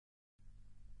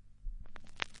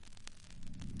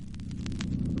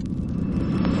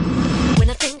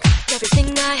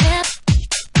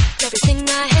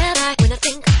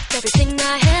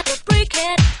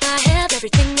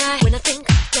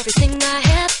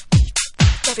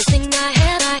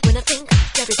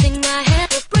everything I have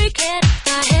to break it.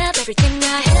 I have everything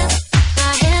I have.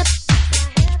 I have.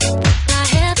 I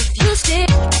have if you stay.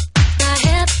 I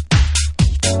have.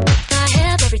 I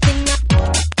have everything I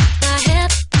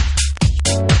have.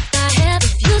 I have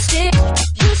if you stay.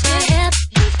 You stay. I have.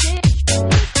 You stay.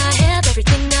 I have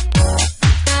everything I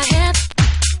have.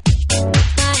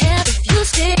 I have if you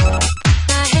stay.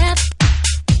 I have.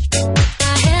 I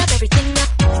have everything I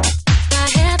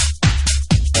have.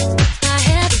 I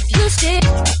have if you stay.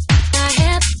 I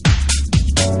have.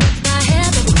 I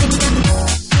have everything I have.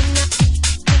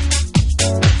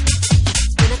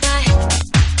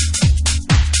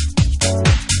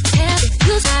 If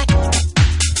you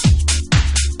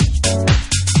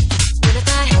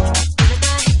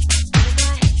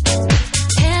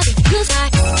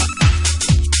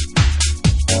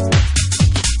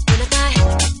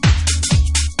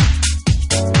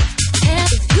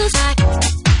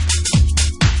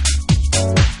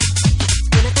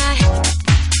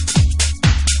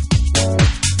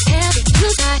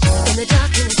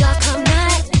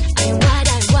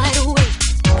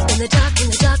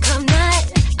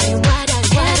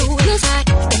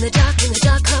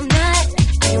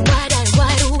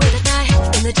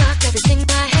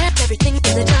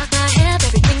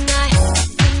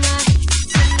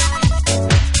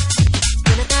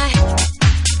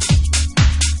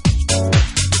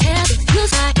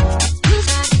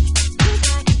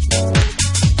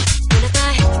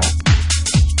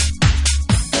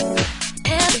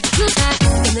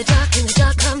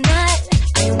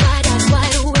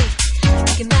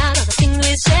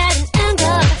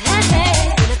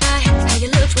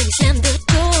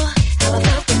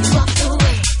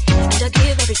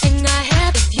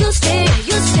stay.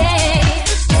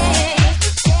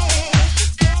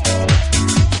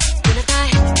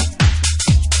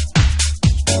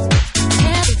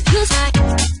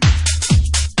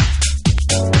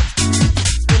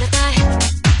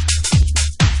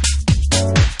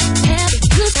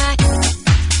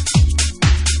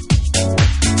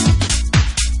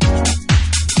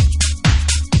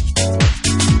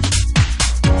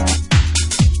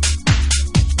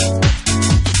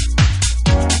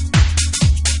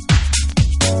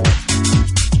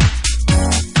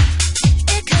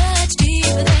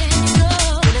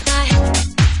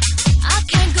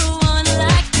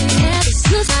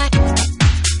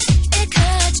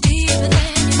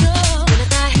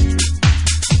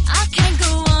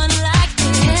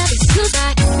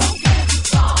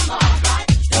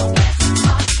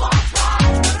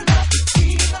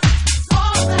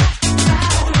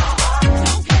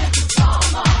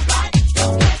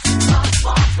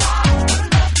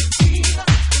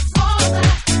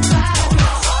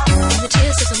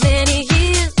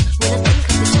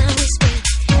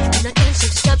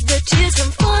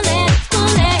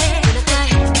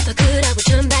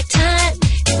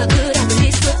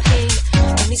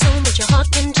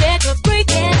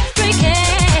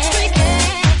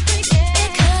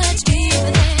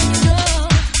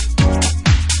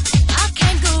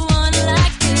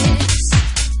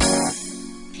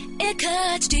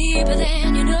 Deeper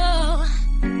than you know.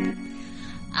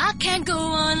 I can't go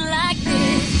on